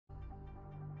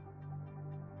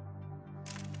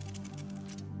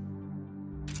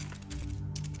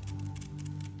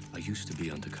used to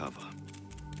be undercover.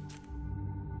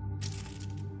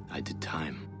 I did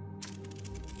time.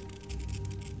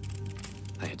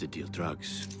 I had to deal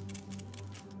drugs.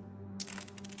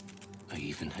 I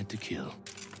even had to kill.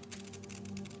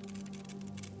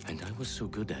 And I was so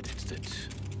good at it that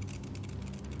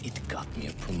it got me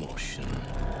a promotion.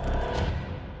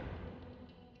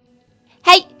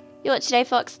 Hey! You're watching Today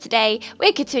Fox. Today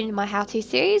we're continuing my how-to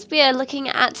series. We are looking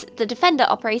at the defender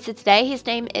operator today. His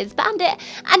name is Bandit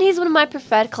and he's one of my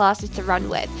preferred classes to run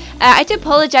with. I do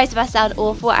apologise if I sound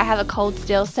awful. I have a cold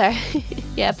still, so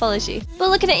yeah, apologies.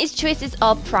 But looking at his choices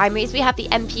of primaries, we have the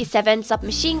MP7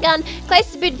 submachine gun,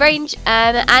 close to mid-range,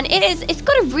 and it's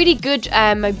got a really good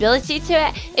mobility to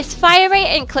it. Its fire rate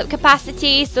and clip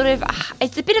capacity it's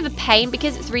a bit of a pain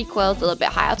because its recoil is a little bit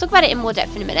high. I'll talk about it in more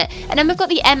depth in a minute. And then we've got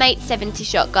the M870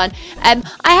 shotgun.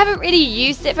 I haven't really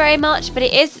used it very much, but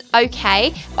it is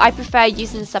okay. I prefer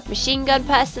using the submachine gun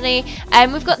personally.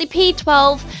 We've got the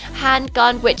P12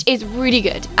 handgun, which is really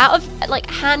good. Out of like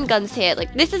handguns here,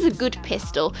 like this is a good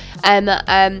pistol.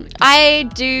 I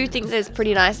do think that it's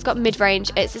pretty nice. It's got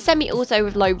mid-range. It's a semi-auto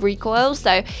with low recoil,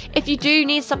 so if you do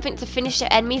need something to finish your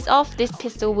enemies off, this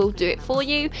pistol will do it for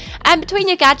you. And between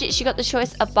your gadgets, you got the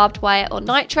choice of barbed wire or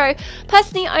nitro.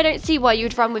 Personally, I don't see why you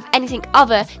would run with anything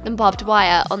other than barbed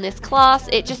wire on this class.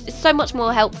 It just is so much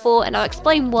more helpful, and I'll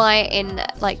explain why in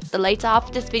like the later half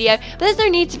of this video. But there's no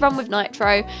need to run with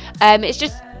nitro. It's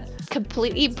just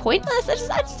completely pointless.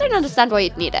 I just don't understand why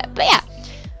you'd need it. But yeah.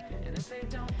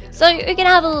 So we're going to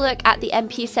have a look at the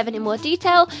MP7 in more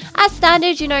detail. As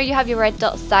standard, you know, you have your red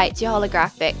dot sights, your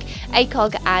holographic,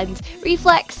 ACOG and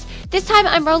reflex. This time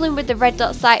I'm rolling with the red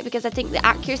dot sight because I think the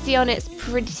accuracy on it's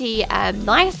pretty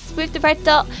nice with the red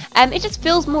dot. It just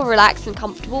feels more relaxed and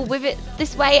comfortable with it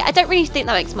this way. I don't really think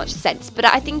that makes much sense, but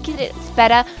I think it's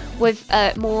better with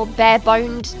a more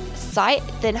bare-boned sight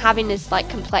than having this like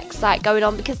complex sight going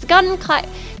on, because the gun kind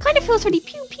of feels really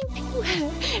pew pew pew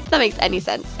if that makes any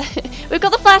sense. We've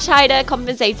got the flash hider,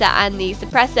 compensator and the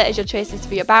suppressor as your choices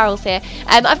for your barrels here.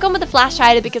 I've gone with the flash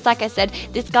hider because, like I said,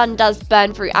 this gun does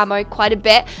burn through ammo quite a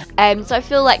bit, so I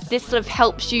feel like this sort of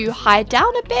helps you hide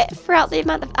down a bit throughout the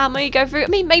amount of ammo you go through. I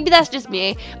mean, maybe that's just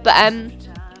me, but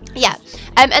yeah.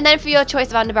 And then for your choice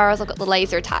of underbarrels, I've got the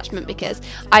laser attachment because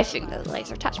I think that the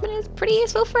laser attachment is pretty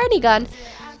useful for any gun.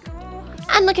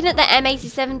 And looking at the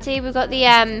M8070, we've got the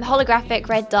holographic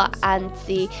red dot and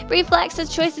the reflex as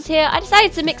choices here. I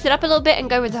decided to mix it up a little bit and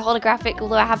go with the holographic,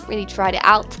 although I haven't really tried it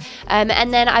out.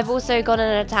 And then I've also gone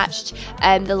and attached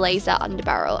the laser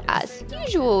underbarrel as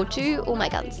usual to all my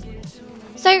guns.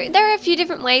 So there are a few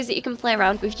different ways that you can play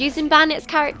around with using Bandit's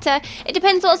character. It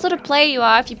depends what sort of player you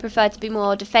are, if you prefer to be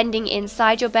more defending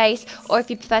inside your base, or if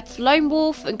you prefer to lone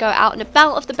wolf and go out and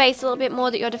about of the base a little bit more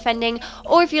that you're defending,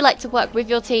 or if you like to work with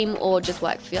your team or just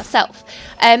work for yourself.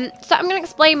 So I'm going to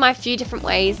explain my few different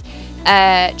ways,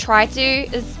 try to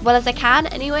as well as I can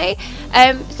anyway.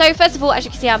 So first of all, as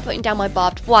you can see, I'm putting down my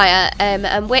barbed wire,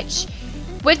 and which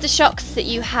with the shocks that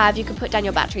you have, you can put down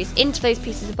your batteries into those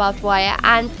pieces of barbed wire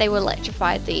and they will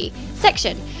electrify the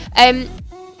section.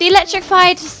 The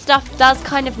electrified stuff does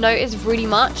kind of notice really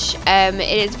much.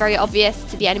 It is very obvious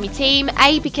to the enemy team,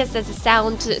 because there's a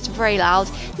sound that's very loud.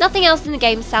 Nothing else in the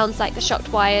game sounds like the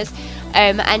shocked wires,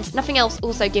 and nothing else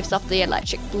also gives off the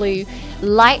electric blue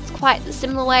light quite the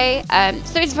similar way.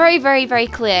 So it's very, very, very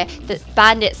clear that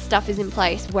Bandit stuff is in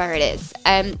place where it is.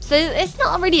 So it's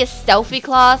not really a stealthy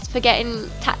class for getting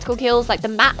tactical kills like the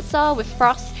mats are with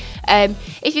Frost.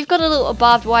 If you've got a little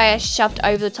barbed wire shoved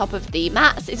over the top of the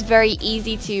mats, it's very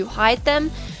easy to hide them.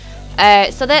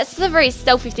 So that's a very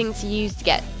stealthy thing to use to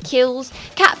get kills.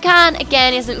 Capcan,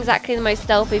 again, isn't exactly the most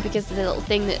stealthy because of the little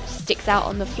thing that sticks out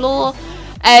on the floor.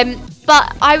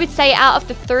 But I would say out of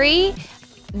the three,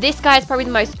 this guy is probably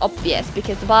the most obvious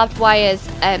because the barbed wire's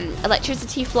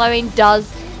electricity flowing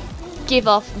does give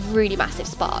off really massive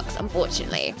sparks,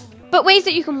 unfortunately. But ways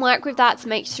that you can work with that to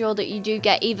make sure that you do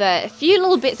get either a few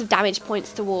little bits of damage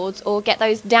points towards or get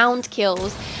those downed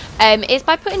kills is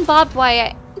by putting barbed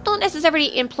wire not necessarily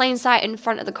in plain sight in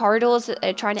front of the corridors that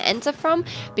they're trying to enter from,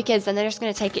 because then they're just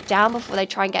going to take it down before they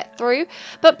try and get through,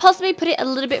 but possibly put it a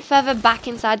little bit further back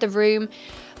inside the room,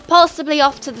 possibly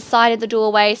off to the side of the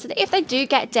doorway, so that if they do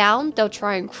get down, they'll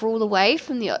try and crawl away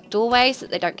from the doorway so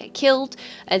that they don't get killed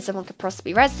and someone could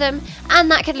possibly res them, and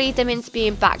that could lead them into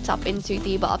being backed up into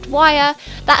the barbed wire.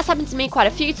 That's happened to me quite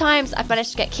a few times. I've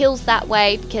managed to get kills that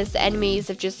way because the enemies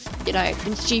have just, you know,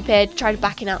 been stupid, tried to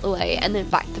back out the way and then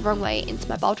backed the wrong way into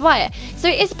my barbed wire. So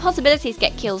it is a possibility to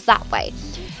get kills that way.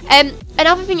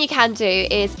 Another thing you can do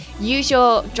is use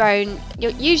your drone,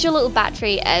 use your little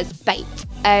battery as bait.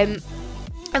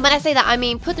 And when I say that, I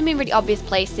mean put them in really obvious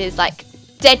places like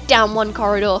dead down one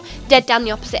corridor, dead down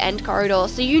the opposite end corridor,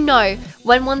 so you know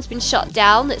when one's been shot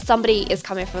down that somebody is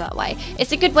coming from that way.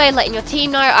 It's a good way of letting your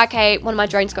team know, okay, one of my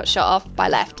drones got shot off by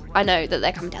left. I know that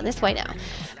they're coming down this way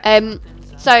now.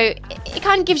 So it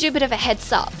kind of gives you a bit of a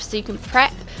heads up, so you can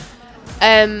prep,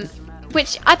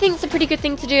 which I think is a pretty good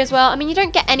thing to do as well. I mean, you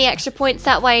don't get any extra points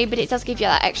that way, but it does give you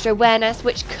that extra awareness,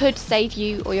 which could save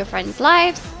you or your friends'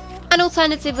 lives. And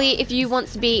alternatively, if you want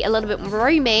to be a little bit more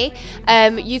roomy,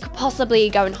 you could possibly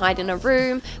go and hide in a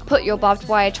room, put your barbed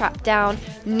wire trap down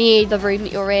near the room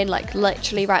that you're in, like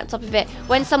literally right on top of it.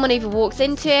 When someone either walks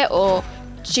into it or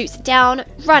shoots it down,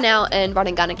 run out and run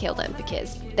and gun and kill them,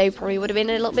 because they probably would have been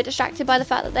a little bit distracted by the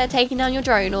fact that they're taking down your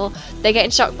drone or they're getting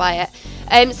shocked by it.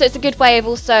 So it's a good way of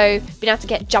also being able to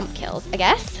get jump kills, I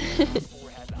guess.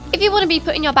 If you want to be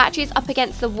putting your batteries up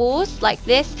against the walls like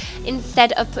this,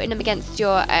 instead of putting them against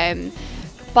your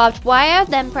barbed wire,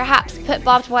 then perhaps put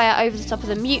barbed wire over the top of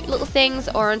the mute little things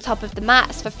or on top of the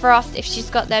mats for Frost if she's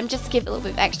got them, just to give a little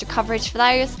bit of extra coverage for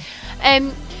those.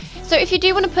 So if you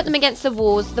do want to put them against the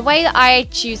walls, the way that I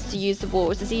choose to use the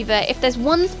walls is either if there's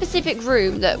one specific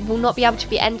room that will not be able to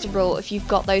be enterable if you've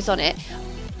got those on it,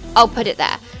 I'll put it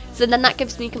there. So then that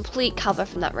gives me complete cover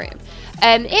from that room.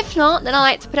 If not, then I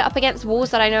like to put it up against walls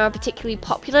that I know are particularly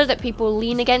popular, that people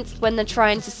lean against when they're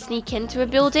trying to sneak into a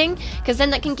building, because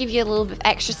then that can give you a little bit of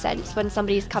extra sense when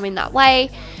somebody's coming that way.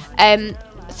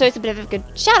 So it's a bit of a good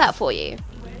shout out for you.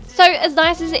 So as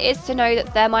nice as it is to know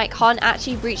that thermite can't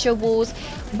actually breach your walls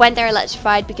when they're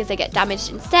electrified because they get damaged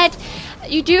instead,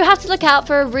 you do have to look out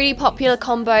for a really popular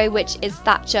combo, which is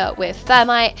Thatcher with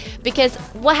thermite, because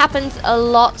what happens a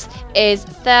lot is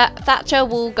Thatcher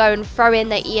will go and throw in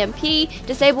their EMP,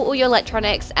 disable all your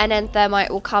electronics, and then thermite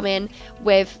will come in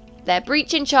with their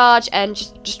breach in charge and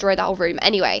just destroy the whole room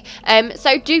anyway.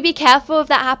 So do be careful of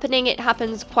that happening. It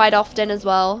happens quite often as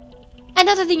well.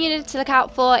 Another thing you need to look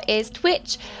out for is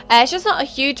Twitch. It's just not a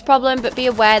huge problem, but be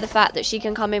aware of the fact that she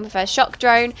can come in with her shock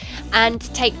drone and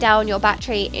take down your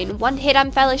battery in one hit,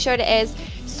 I'm fairly sure it is.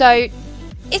 So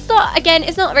it's not, again,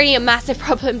 it's not really a massive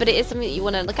problem, but it is something that you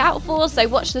want to look out for. So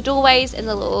watch the doorways and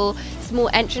the little small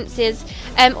entrances.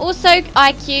 Also,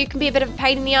 IQ can be a bit of a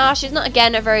pain in the arse. She's not,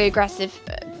 again, a very aggressive,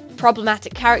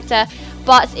 problematic character,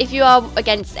 but if you are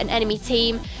against an enemy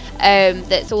team,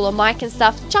 that's all on mic and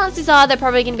stuff, chances are they're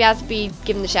probably going to be able to be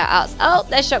given the shout outs. Oh,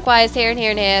 there's shock wires here and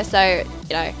here and here, so,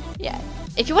 you know, yeah.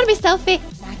 If you want to be stealthy,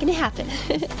 it's not going to happen.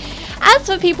 As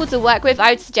for people to work with,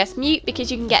 I would suggest mute,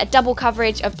 because you can get a double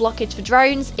coverage of blockage for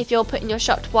drones if you're putting your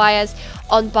shocked wires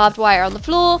on barbed wire on the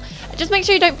floor. Just make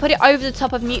sure you don't put it over the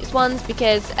top of mute's ones,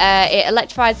 because it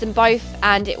electrifies them both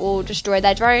and it will destroy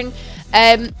their drone.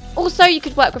 Also, you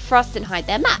could work with Frost and hide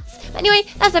their mats. But anyway,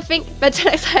 that's everything. But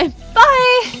until next time,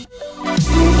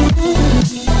 bye!